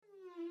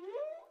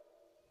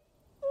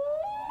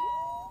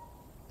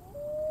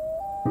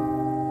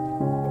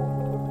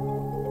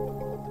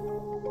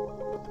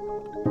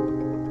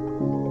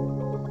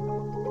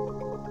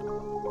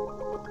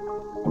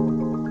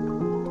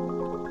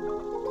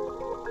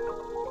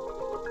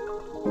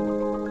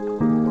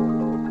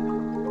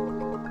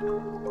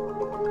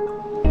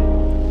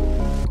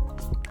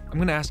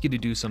going to ask you to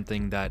do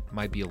something that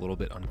might be a little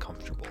bit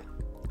uncomfortable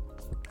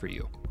for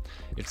you.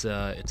 It's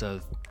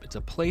a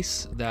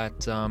place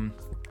that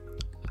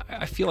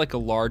I feel like a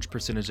large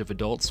percentage of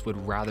adults would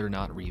rather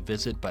not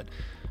revisit, but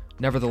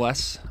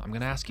nevertheless, I'm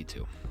going to ask you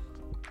to.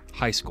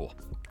 High school.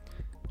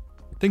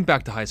 Think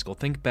back to high school.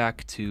 Think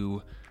back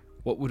to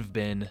what would have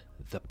been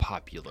the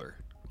popular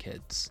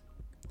kids.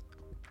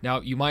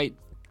 Now, you might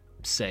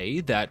say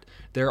that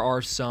there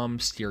are some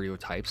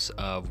stereotypes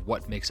of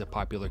what makes a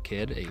popular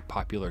kid a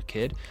popular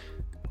kid.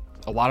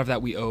 A lot of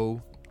that we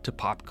owe to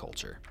pop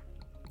culture.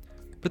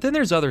 But then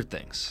there's other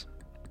things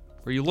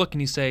where you look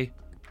and you say,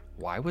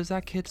 why was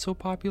that kid so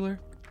popular?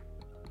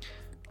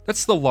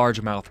 That's the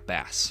largemouth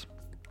bass.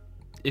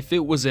 If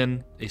it was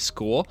in a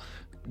school,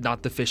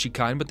 not the fishy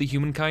kind, but the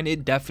human kind,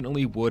 it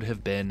definitely would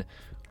have been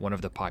one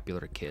of the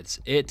popular kids.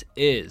 It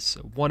is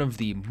one of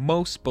the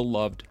most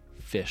beloved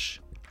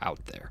fish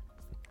out there.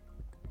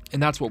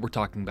 And that's what we're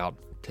talking about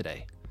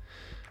today.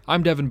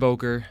 I'm Devin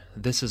Boker.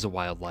 This is A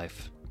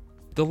Wildlife.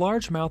 The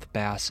largemouth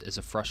bass is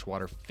a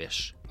freshwater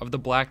fish of the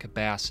black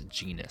bass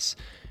genus,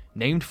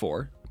 named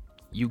for,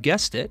 you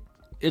guessed it,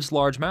 its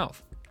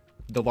largemouth.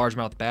 The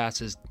largemouth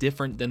bass is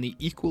different than the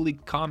equally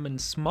common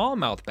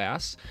smallmouth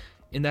bass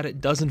in that it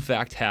does in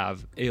fact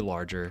have a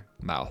larger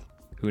mouth.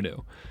 Who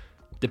knew?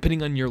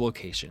 Depending on your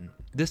location,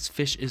 this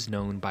fish is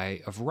known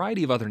by a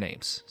variety of other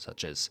names,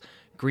 such as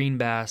green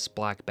bass,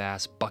 black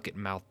bass, bucket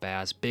mouth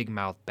bass, big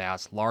mouth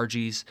bass,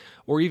 largies,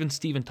 or even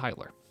Steven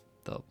Tyler,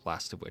 the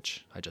last of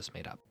which I just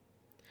made up.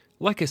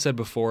 Like I said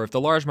before, if the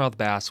largemouth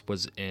bass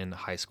was in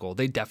high school,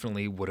 they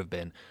definitely would have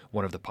been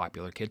one of the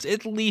popular kids,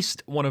 at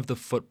least one of the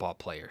football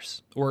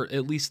players, or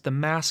at least the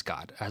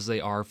mascot, as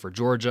they are for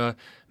Georgia,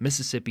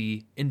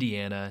 Mississippi,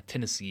 Indiana,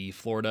 Tennessee,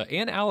 Florida,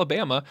 and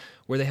Alabama,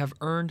 where they have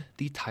earned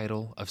the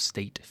title of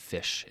state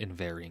fish in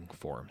varying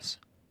forms.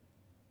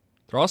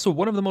 They're also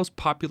one of the most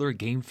popular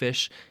game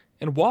fish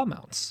and wall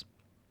mounts.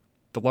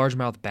 The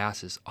largemouth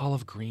bass is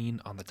olive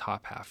green on the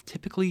top half,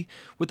 typically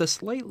with a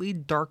slightly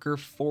darker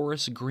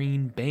forest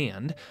green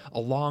band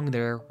along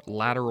their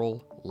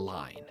lateral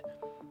line.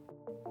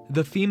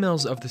 The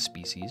females of the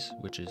species,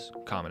 which is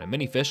common in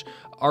many fish,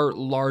 are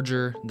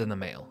larger than the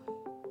male.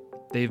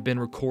 They've been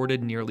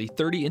recorded nearly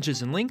 30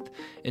 inches in length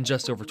and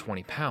just over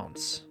 20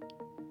 pounds.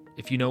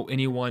 If you know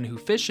anyone who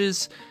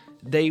fishes,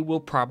 they will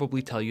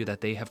probably tell you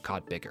that they have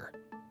caught bigger.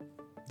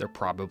 They're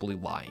probably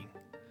lying.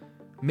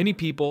 Many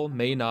people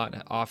may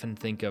not often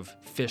think of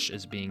fish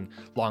as being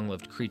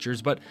long-lived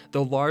creatures, but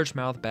the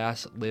largemouth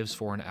bass lives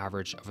for an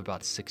average of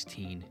about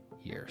 16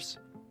 years.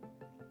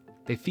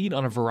 They feed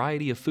on a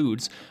variety of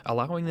foods,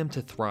 allowing them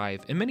to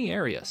thrive in many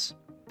areas.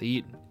 They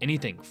eat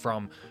anything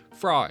from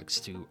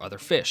frogs to other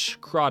fish,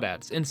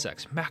 crawdads,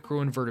 insects,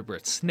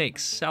 macroinvertebrates,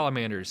 snakes,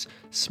 salamanders,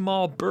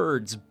 small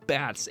birds,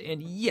 bats,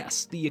 and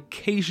yes, the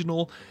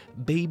occasional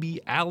baby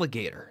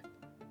alligator.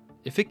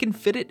 If it can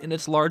fit it in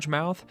its large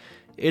mouth,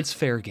 it's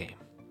fair game,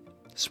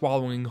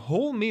 swallowing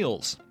whole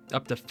meals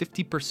up to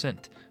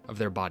 50% of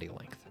their body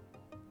length.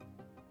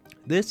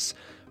 This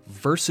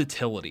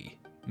versatility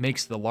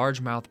makes the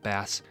largemouth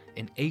bass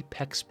an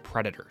apex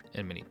predator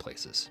in many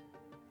places.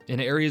 In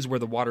areas where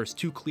the water is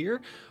too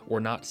clear or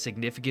not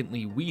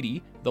significantly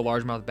weedy, the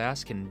largemouth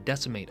bass can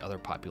decimate other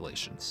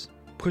populations,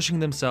 pushing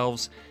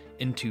themselves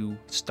into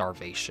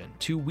starvation.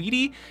 Too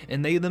weedy,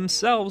 and they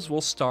themselves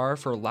will starve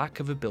for lack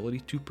of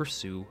ability to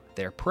pursue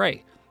their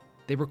prey.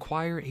 They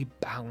require a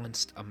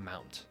balanced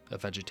amount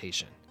of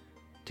vegetation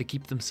to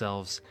keep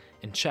themselves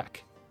in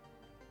check.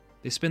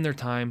 They spend their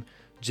time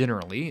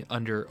generally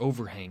under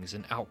overhangs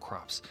and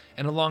outcrops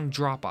and along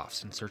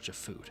drop-offs in search of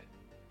food.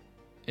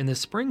 In the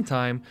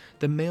springtime,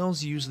 the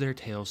males use their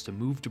tails to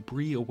move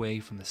debris away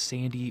from the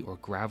sandy or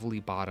gravelly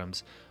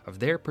bottoms of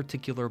their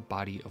particular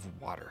body of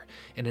water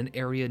in an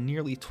area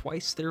nearly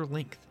twice their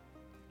length.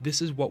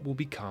 This is what will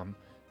become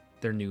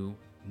their new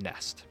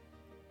nest.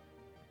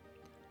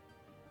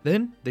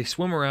 Then they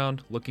swim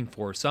around looking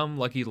for some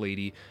lucky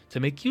lady to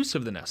make use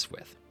of the nest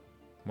with.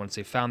 Once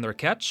they've found their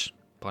catch,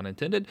 pun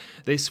intended,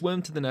 they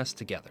swim to the nest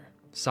together,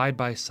 side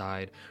by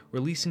side,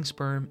 releasing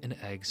sperm and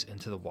eggs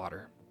into the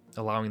water,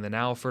 allowing the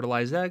now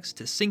fertilized eggs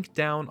to sink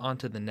down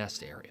onto the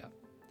nest area.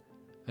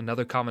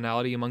 Another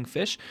commonality among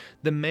fish,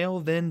 the male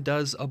then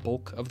does a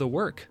bulk of the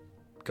work,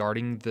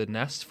 guarding the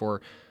nest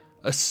for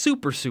a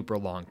super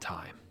long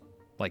time,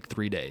 like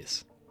 3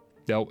 days.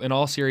 Though, in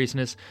all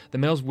seriousness, the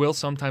males will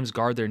sometimes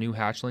guard their new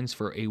hatchlings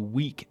for a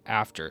week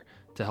after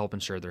to help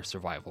ensure their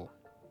survival.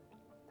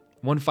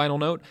 One final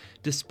note,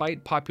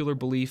 despite popular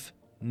belief,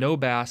 no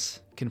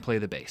bass can play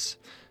the bass.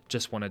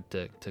 Just wanted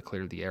to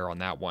clear the air on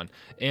that one.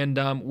 And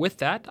with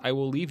that, I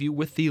will leave you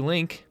with the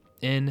link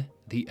in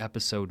the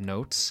episode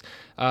notes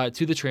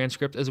to the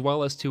transcript, as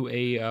well as to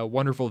a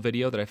wonderful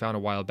video that I found a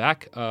while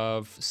back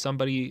of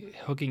somebody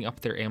hooking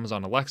up their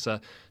Amazon Alexa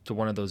to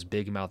one of those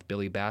big mouth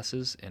billy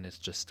basses, and it's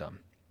just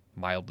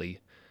mildly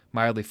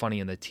funny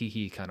in the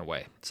tee-hee kind of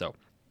way. So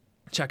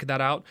check that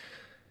out.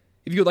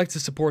 If you'd like to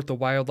support the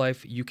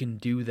wildlife, you can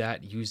do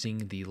that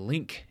using the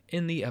link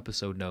in the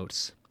episode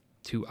notes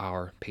to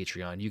our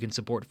Patreon. You can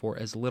support for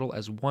as little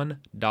as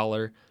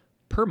 $1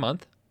 per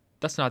month.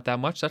 That's not that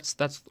much. I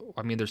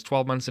mean, there's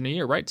 12 months in a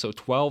year, right? So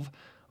 $12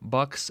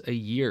 a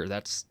year.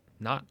 That's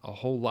not a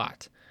whole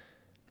lot,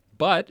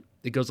 but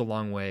it goes a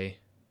long way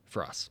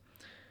for us.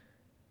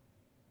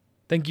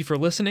 Thank you for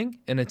listening,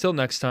 and until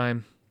next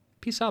time,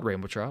 peace out,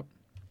 Rainbow Trout.